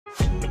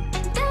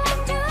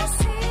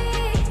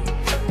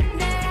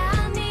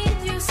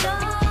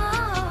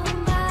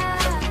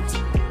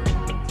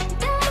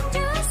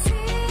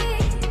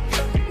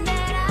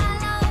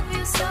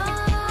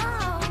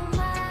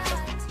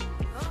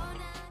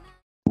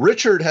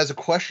Richard has a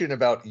question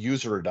about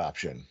user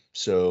adoption.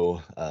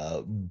 So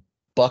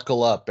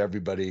buckle up,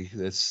 everybody.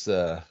 It's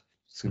going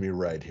to be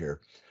right here.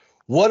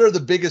 What are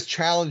the biggest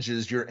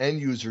challenges your end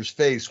users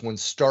face when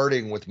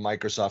starting with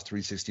Microsoft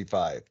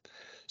 365?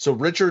 So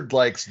Richard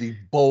likes the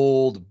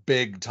bold,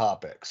 big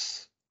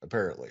topics,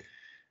 apparently.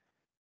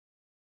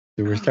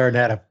 So we're starting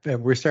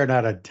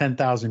at a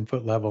 10,000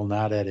 foot level,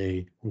 not at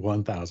a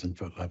 1,000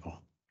 foot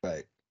level.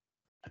 Right.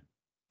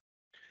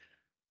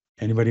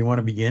 Anybody want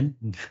to begin?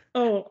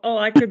 Oh,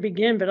 I could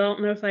begin, but I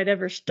don't know if I'd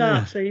ever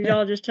stop. So you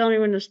all just tell me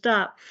when to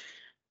stop.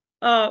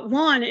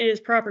 One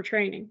is proper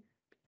training.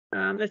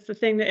 That's the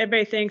thing that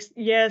everybody thinks,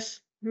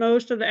 yes,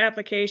 most of the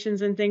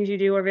applications and things you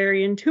do are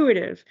very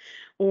intuitive,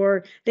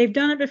 or they've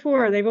done it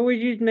before, they've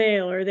always used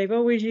mail, or they've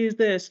always used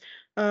this.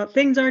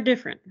 Things are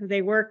different.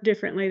 They work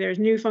differently. There's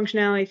new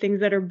functionality, things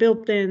that are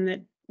built in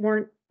that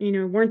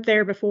weren't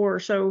there before.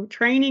 So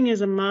training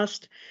is a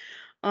must.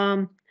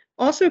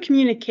 Also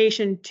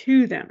communication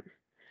to them.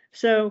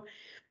 So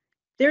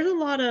there's a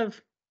lot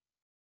of,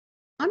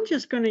 I'm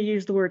just going to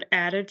use the word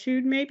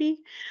attitude maybe,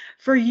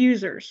 for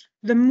users.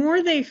 The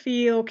more they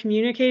feel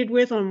communicated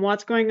with on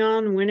what's going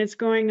on, when it's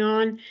going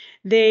on,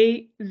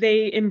 they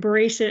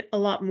embrace it a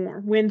lot more.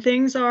 When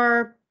things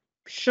are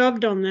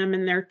shoved on them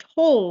and they're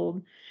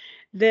told,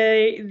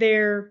 they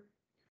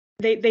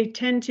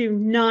tend to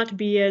not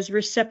be as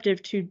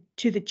receptive to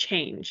the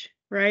change,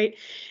 right?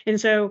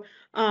 And so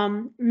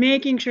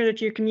making sure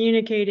that you're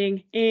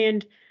communicating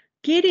and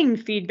getting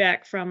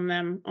feedback from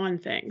them on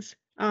things.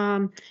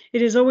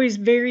 It is always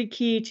very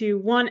key to,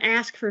 one,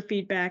 ask for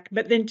feedback,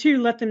 but then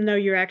two, let them know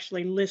you're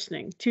actually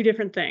listening. Two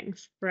different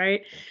things,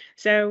 right?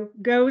 So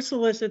go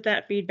solicit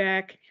that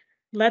feedback,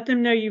 let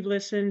them know you've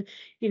listened,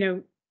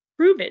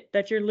 prove it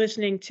that you're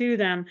listening to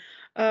them.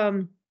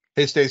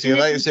 Hey, Stacy, I'd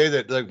like to say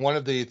that like one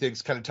of the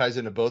things kind of ties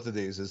into both of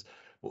these is,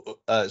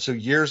 so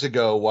years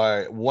ago,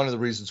 one of the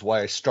reasons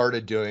why I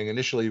started doing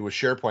initially with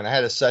SharePoint, I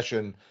had a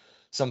session,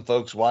 some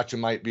folks watching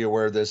might be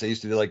aware of this. I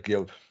used to do like,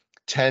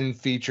 10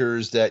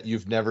 features that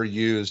you've never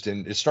used.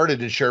 And it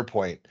started in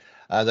SharePoint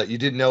that you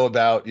didn't know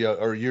about,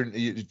 or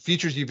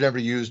features you've never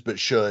used, but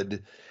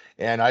should.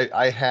 And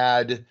I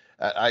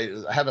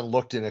haven't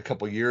looked in a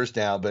couple of years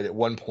now, but at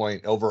one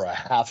point over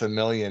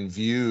 500,000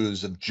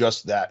 views of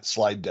just that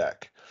slide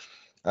deck.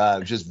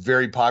 Just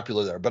very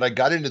popular there. But I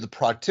got into the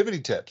productivity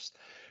tips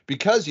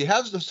because you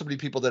have so many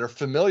people that are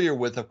familiar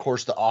with, of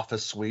course, the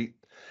Office suite,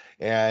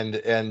 and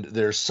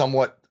they're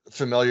somewhat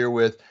familiar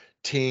with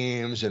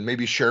Teams and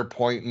maybe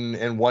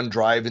SharePoint and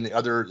OneDrive and the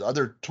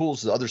other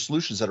tools, the other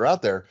solutions that are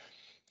out there.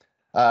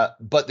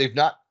 But they're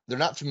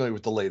not familiar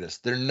with the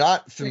latest. They're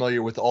not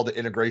familiar with all the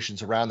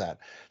integrations around that.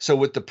 So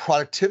with the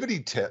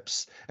productivity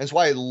tips, and it's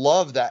why I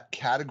love that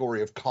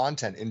category of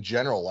content in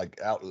general, like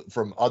out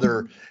from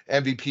other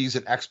MVPs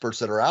and experts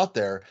that are out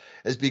there,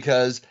 is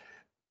because,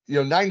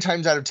 9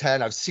 times out of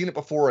 10, I've seen it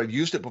before, I've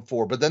used it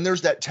before, but then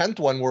there's that 10th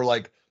one where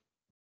like,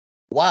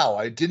 wow,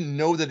 I didn't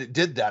know that it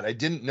did that. I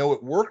didn't know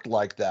it worked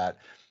like that.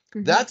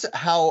 Mm-hmm. That's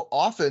how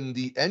often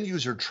the end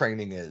user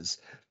training is.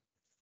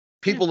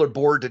 People are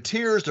bored to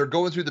tears. They're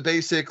going through the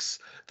basics,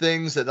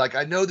 things that like,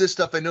 I know this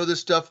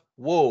stuff.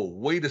 Whoa,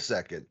 wait a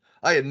second.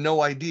 I had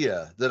no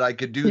idea that I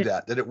could do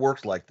that it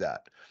worked like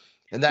that.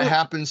 And that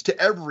happens to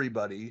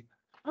everybody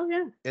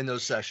in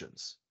those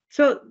sessions.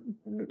 So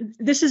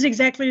this is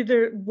exactly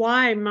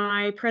why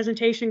my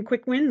presentation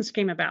Quick Wins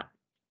came about,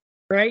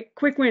 right?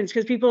 Quick wins,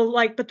 because people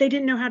but they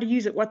didn't know how to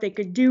use it, what they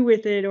could do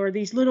with it, or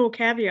these little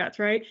caveats,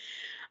 right?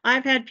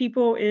 I've had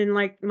people in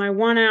like my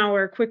 1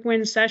 hour Quick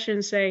Wins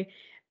session say,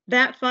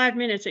 that 5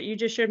 minutes that you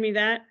just showed me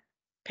that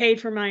paid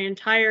for my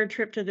entire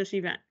trip to this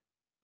event,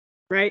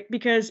 right?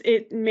 Because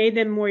it made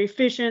them more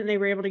efficient. They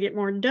were able to get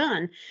more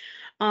done.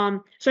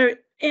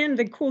 And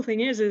the cool thing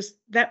is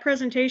that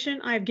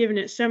presentation, I've given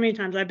it so many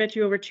times. I bet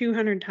you over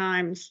 200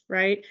 times,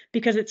 right?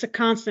 Because it's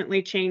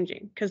constantly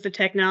changing, because the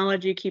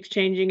technology keeps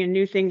changing and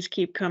new things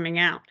keep coming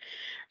out,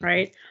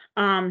 right?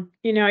 I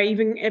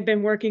even have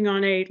been working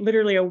on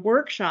literally a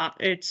workshop.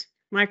 It's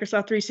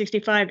Microsoft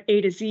 365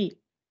 A to Z,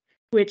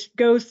 which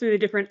goes through the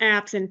different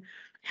apps and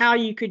how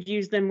you could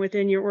use them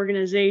within your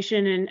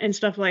organization and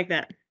stuff like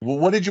that. Well,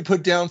 what did you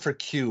put down for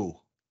Q?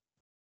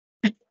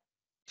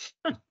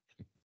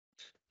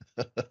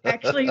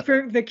 Actually,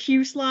 for the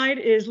Q slide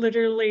is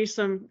literally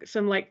some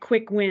like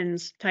quick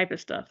wins type of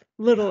stuff,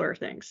 littler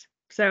things.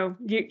 So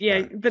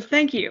but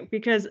thank you,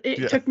 because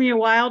it took me a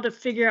while to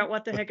figure out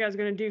what the heck I was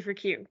going to do for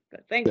Q.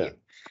 But thank you.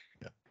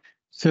 Yeah.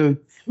 So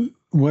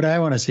what I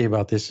want to say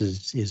about this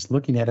is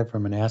looking at it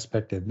from an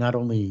aspect of not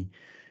only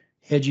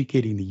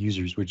educating the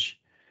users, which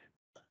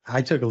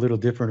I took a little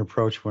different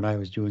approach when I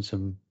was doing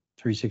some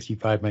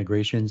 365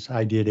 migrations.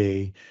 I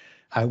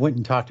went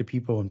and talked to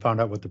people and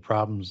found out what the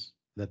problems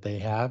that they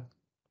have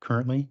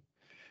currently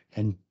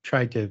and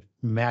tried to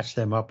match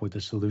them up with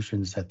the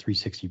solutions that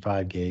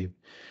 365 gave.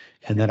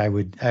 And then I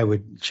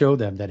would show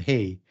them that,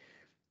 hey,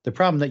 the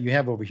problem that you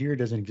have over here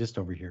doesn't exist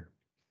over here,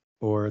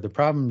 or the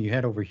problem you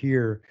had over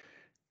here,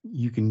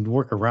 you can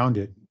work around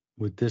it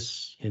with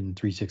this in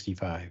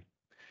 365.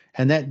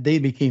 and that they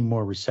became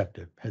more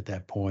receptive at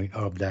that point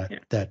of that Yeah.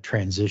 that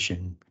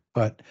transition.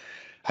 But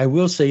I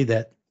will say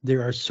that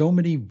there are so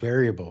many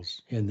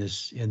variables in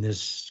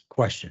this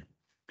question,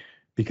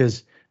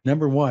 because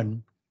number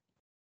one,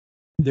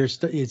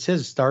 it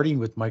says starting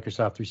with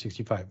Microsoft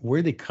 365. Where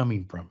are they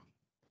coming from?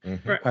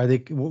 Mhm.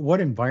 Right. What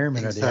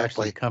environment are they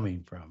actually Exactly.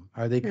 coming from?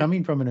 Are they Yeah.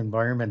 coming from an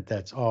environment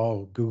that's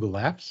all Google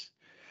Apps?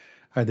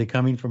 Are they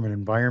coming from an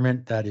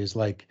environment that is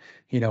like,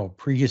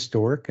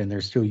 prehistoric, and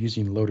they're still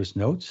using Lotus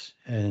Notes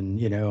and,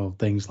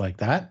 things like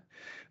that?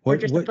 Or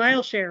just a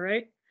file share,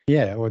 right?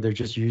 Yeah, or they're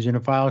just using a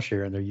file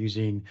share, and they're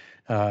using,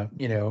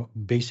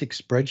 basic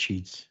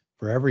spreadsheets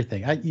for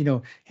everything.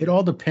 It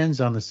all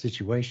depends on the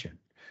situation.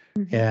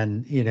 Mhm.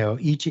 And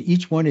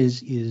each one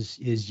is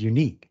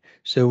unique.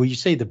 So when you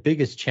say the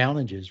biggest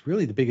challenges,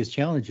 really the biggest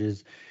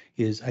challenges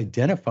is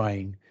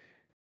identifying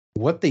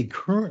what they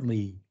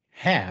currently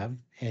have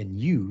and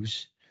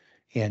use,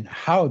 and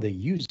how they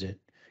use it,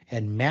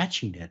 and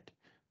matching it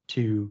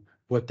to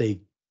what they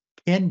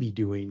can be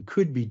doing,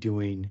 could be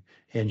doing,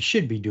 and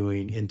should be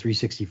doing in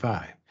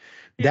 365.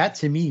 Yeah. That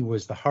to me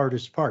was the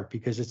hardest part,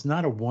 because it's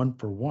not a one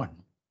for one.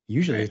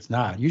 Usually Right. it's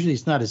not. Usually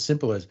it's not as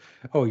simple as,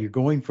 oh, you're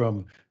going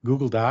from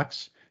Google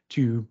Docs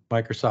to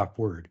Microsoft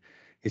Word.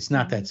 It's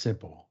not that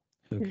simple.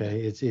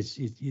 Okay.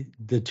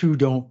 The two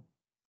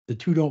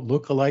don't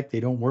look alike.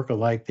 They don't work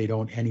alike. They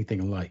don't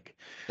anything alike.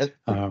 And,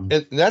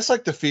 and that's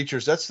like the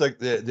features. That's like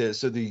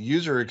the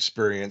user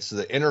experience,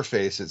 the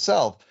interface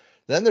itself.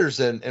 Then there's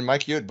and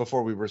Mike, you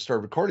before we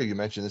started recording, you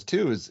mentioned this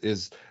too,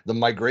 is the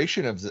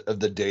migration of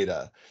the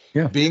data.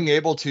 Yeah. Being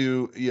able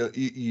to,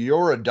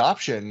 your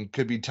adoption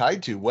could be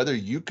tied to whether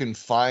you can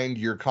find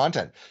your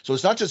content. So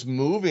it's not just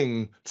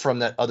moving from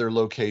that other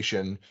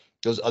location,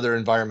 those other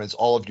environments,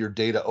 all of your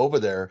data over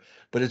there,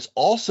 but it's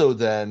also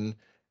then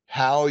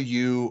how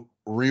you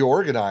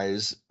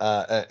reorganize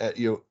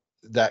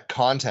that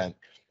content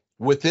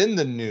within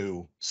the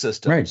new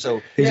system. Right. So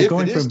Is if it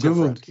going it is from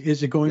Google? different,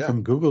 Is it going yeah.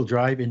 from Google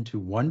Drive into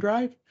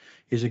OneDrive?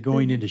 Is it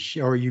going Mhm.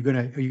 into or are you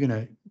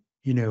gonna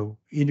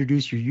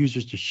introduce your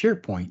users to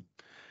SharePoint?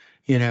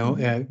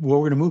 Well,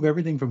 we're gonna move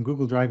everything from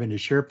Google Drive into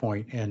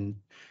SharePoint, and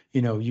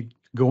you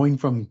going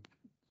from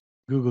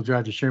Google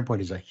Drive to SharePoint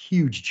is a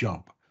huge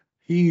jump,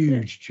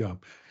 huge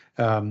jump.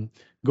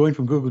 Going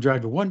from Google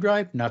Drive to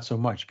OneDrive, not so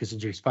much, because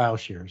it's just file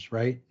shares,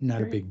 right?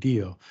 Not a Right. big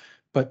deal.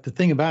 But the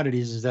thing about it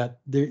is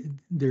that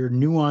there are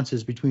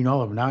nuances between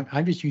all of them. Now,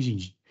 I'm just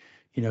using,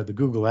 the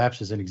Google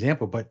Apps as an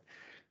example, but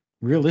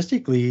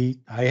realistically,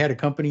 I had a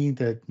company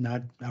that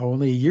not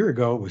only a year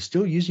ago was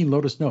still using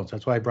Lotus Notes.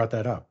 That's why I brought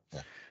that up.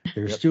 Yeah.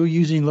 They're Yep. still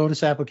using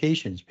Lotus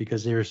applications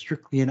because they're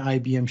strictly an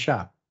IBM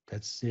shop.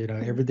 That's,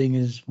 everything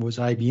was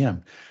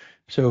IBM.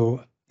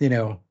 So,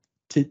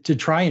 to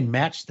try and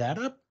match that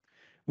up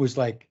was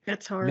like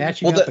That's hard.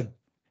 matching Well,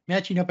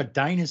 up a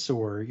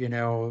dinosaur,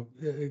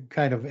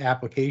 kind of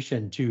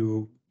application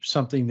to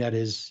something that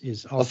is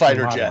a ultra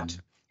fighter modern. jet.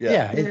 Yeah,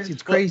 Yeah.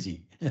 it's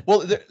crazy.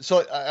 Well,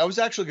 so I was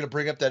actually going to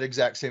bring up that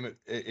exact same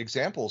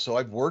example. So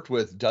I've worked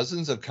with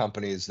dozens of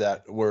companies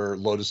that were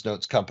Lotus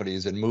Notes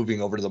companies and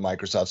moving over to the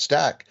Microsoft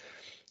stack.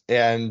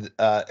 And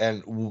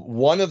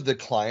one of the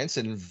clients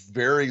in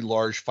very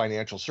large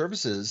financial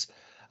services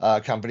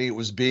company, it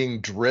was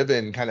being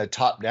driven kind of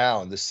top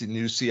down. The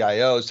new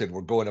CIO said,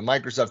 we're going to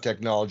Microsoft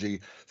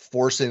technology,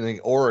 forcing the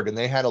org. And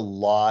they had a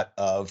lot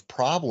of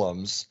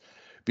problems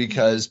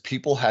because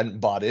people hadn't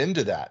bought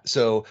into that.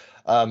 So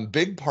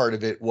big part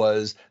of it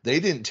was they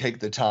didn't take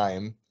the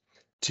time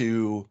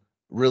to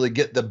really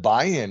get the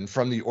buy-in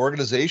from the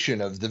organization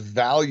of the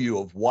value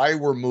of why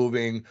we're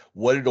moving,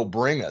 what it'll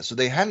bring us. So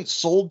they hadn't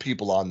sold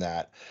people on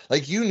that.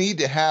 Like, you need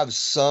to have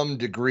some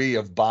degree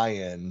of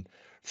buy-in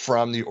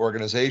from the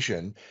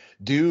organization.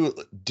 Do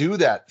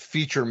that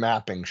feature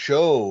mapping,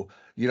 show,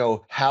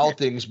 how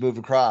things move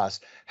across,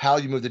 how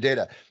you move the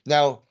data.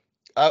 Now,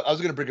 I was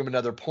going to bring up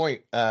another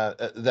point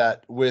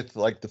that with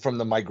like from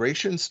the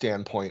migration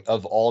standpoint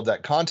of all of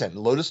that content,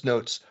 Lotus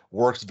Notes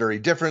works very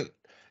different.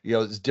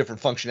 There's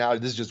different functionality.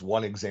 This is just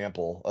one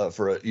example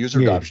for a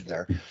user adoption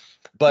there.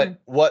 But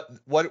what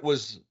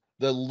was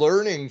the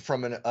learning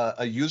from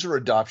a user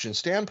adoption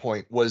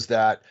standpoint was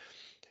that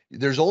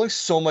there's only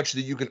so much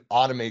that you can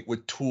automate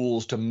with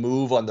tools to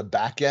move on the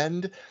back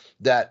end,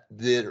 that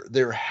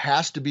there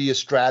has to be a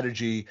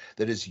strategy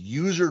that is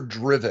user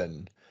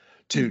driven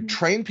to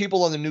train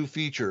people on the new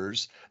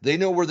features. They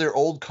know where their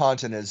old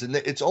content is. And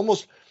it's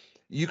almost,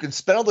 you can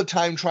spend all the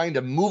time trying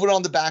to move it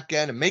on the back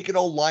end and make it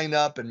all line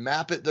up and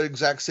map it the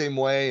exact same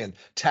way and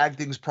tag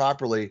things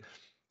properly.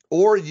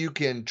 Or you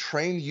can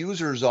train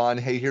users on,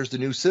 hey, here's the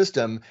new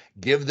system,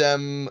 give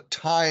them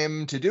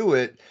time to do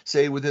it,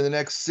 say within the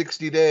next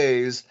 60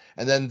 days,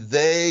 and then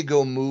they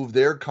go move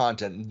their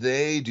content.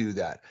 They do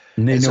that.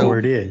 And they And know so- where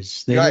it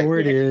is. They Right. know where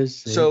it is.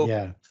 So-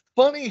 yeah.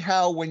 Funny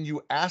how when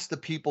you ask the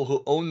people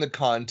who own the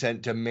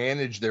content to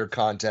manage their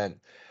content,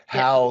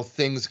 how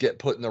things get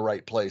put in the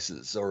right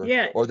places, or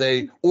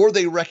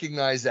they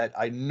recognize that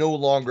I no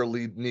longer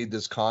need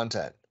this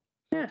content.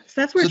 Yes,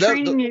 that's where So that-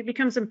 training it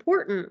becomes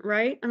important,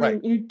 right? I mean,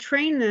 Right. you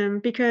train them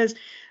because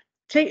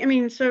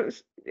So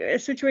a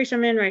situation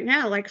I'm in right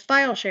now, like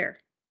file share.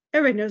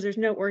 Everybody knows there's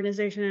no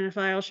organization in a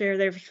file share.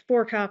 There's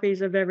 4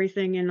 copies of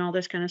everything and all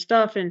this kind of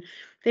stuff, and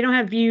they don't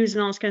have views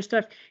and all this kind of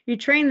stuff. You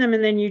train them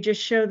and then you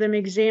just show them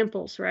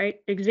examples,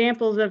 right?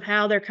 Examples of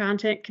how their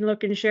content can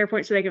look in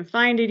SharePoint so they can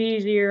find it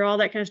easier, all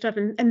that kind of stuff.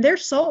 And they're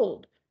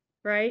sold,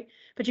 right?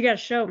 But you got to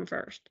show them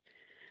first.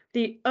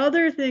 The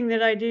other thing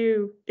that I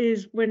do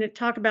is when it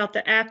talk about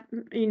the app,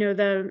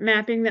 the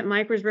mapping that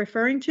Mike was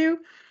referring to,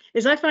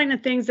 is I find the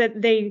things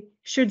that they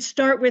should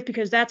start with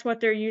because that's what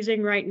they're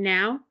using right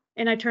now.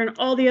 And I turn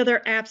all the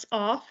other apps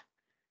off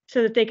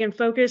so that they can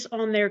focus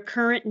on their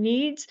current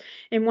needs.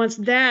 And once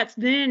that's,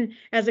 then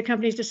as the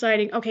company's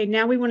deciding, okay,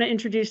 now we want to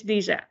introduce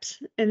these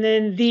apps and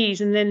then these,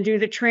 and then do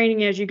the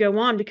training as you go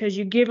on, because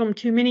you give them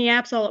too many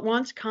apps all at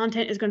once,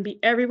 content is going to be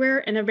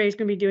everywhere and everybody's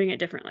going to be doing it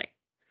differently.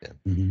 Yeah.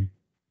 Mm-hmm.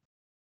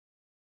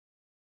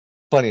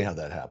 Funny how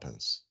that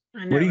happens.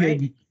 I know, What do you right?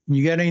 got?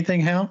 You got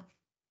anything, Hal?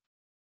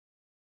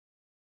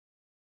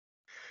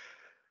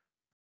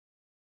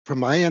 From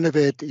my end of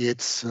it,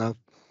 it's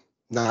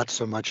not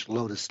so much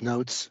Lotus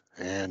Notes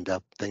and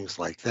things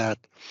like that.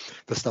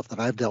 The stuff that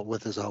I've dealt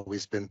with has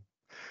always been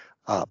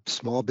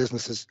small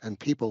businesses and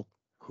people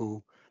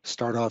who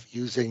start off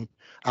using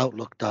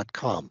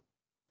Outlook.com.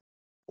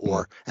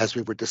 Or as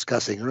we were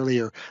discussing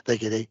earlier, they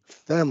get a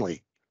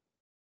family,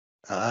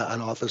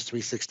 an Office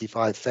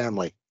 365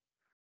 family,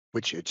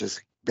 which it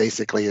just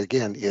basically,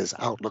 again, is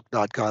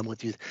Outlook.com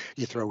with you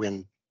throw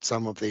in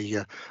some of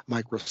the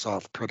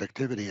Microsoft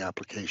productivity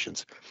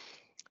applications.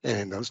 And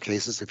in those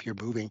cases, if you're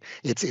moving,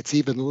 it's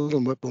even a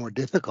little bit more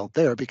difficult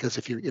there, because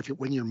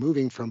when you're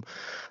moving from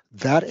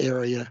that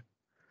area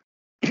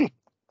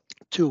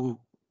to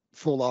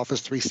full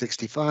Office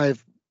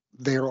 365,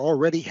 they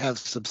already have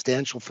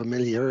substantial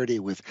familiarity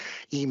with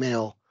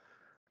email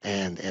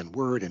and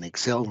Word and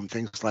Excel and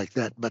things like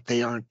that, but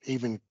they aren't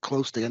even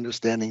close to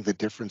understanding the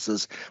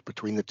differences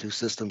between the two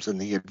systems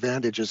and the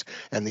advantages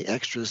and the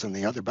extras and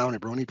the other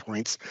brownie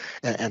points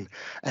and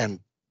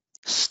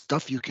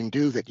stuff you can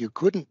do that you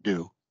couldn't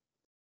do.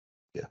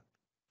 Yeah.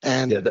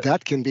 And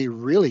that can be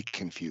really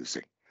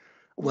confusing.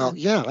 Well,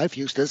 yeah, I've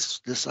used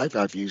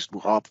I've used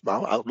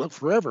Outlook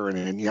forever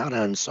and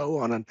yada and so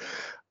on. And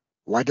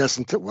why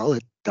doesn't it? Well,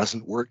 it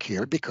doesn't work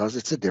here because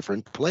it's a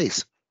different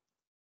place.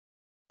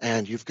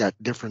 And you've got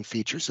different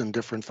features and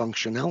different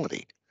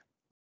functionality.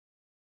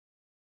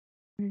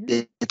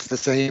 Mm-hmm. It's the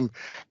same.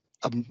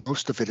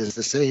 Most of it is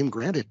the same,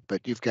 granted,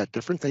 but you've got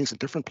different things in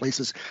different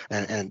places.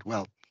 And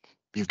well,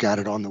 you've got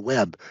it on the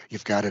web.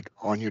 You've got it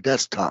on your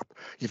desktop.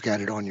 You've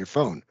got it on your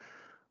phone.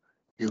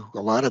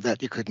 A lot of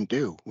that you couldn't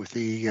do with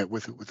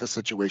the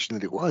situation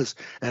that it was.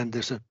 And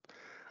there's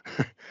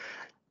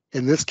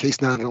in this case,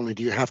 not only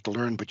do you have to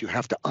learn, but you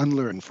have to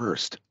unlearn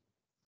first.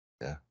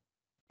 Yeah.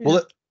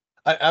 Well,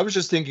 I was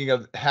just thinking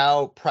of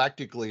how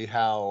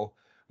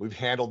we've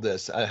handled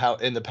this, how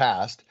in the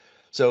past.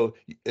 So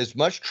as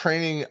much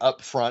training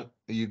up front,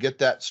 you get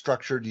that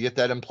structured, you get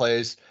that in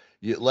place,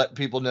 you let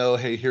people know,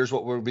 hey, here's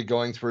what we'll be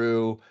going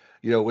through,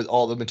 with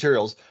all the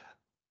materials.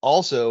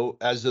 Also,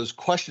 as those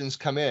questions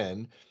come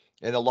in,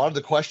 and a lot of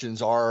the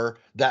questions are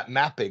that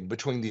mapping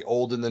between the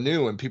old and the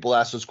new, and people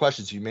ask those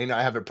questions. You may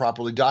not have it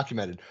properly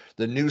documented.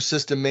 The new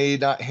system may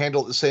not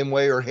handle it the same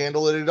way or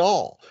handle it at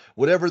all.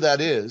 Whatever that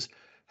is,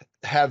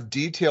 have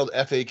detailed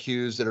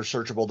FAQs that are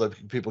searchable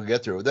that people can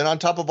get through. Then on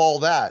top of all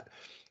that,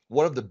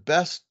 one of the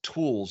best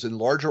tools in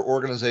larger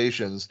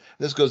organizations,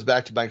 this goes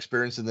back to my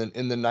experience in the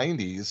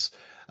 90s,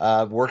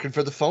 working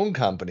for the phone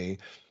company,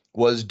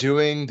 was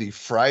doing the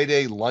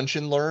Friday lunch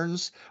and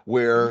learns,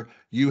 where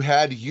you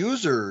had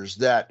users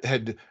that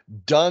had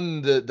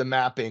done the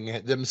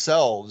mapping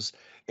themselves.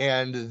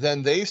 And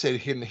then they said,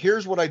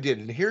 here's what I did,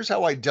 and here's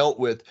how I dealt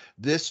with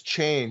this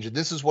change, and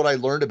this is what I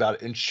learned about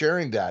it, and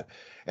sharing that.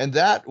 And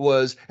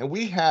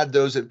we had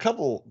those at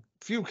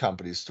few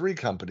companies, 3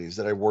 companies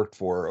that I worked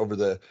for over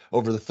the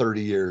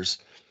 30 years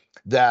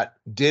that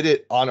did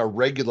it on a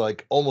regular,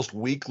 like almost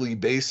weekly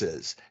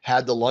basis,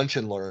 had the lunch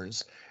and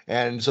learns.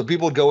 And so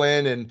people would go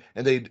in and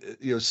they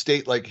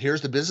state, like,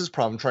 here's the business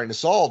problem I'm trying to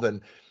solve.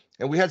 And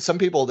we had some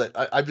people that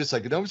I'm just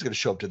like, nobody's going to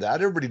show up to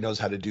that. Everybody knows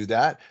how to do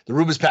that. The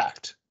room is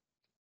packed.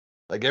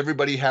 Like,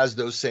 everybody has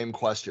those same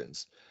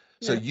questions.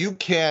 So you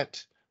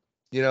can't,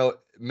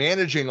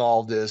 managing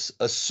all this,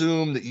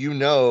 assume that you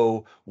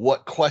know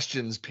what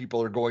questions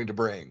people are going to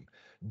bring.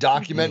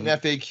 Document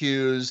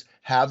FAQs,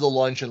 have the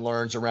lunch and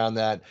learns around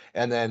that,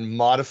 and then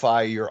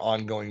modify your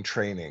ongoing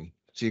training.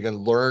 So you can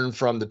learn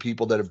from the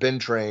people that have been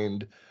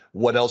trained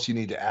what else you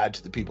need to add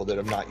to the people that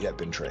have not yet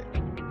been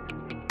trained.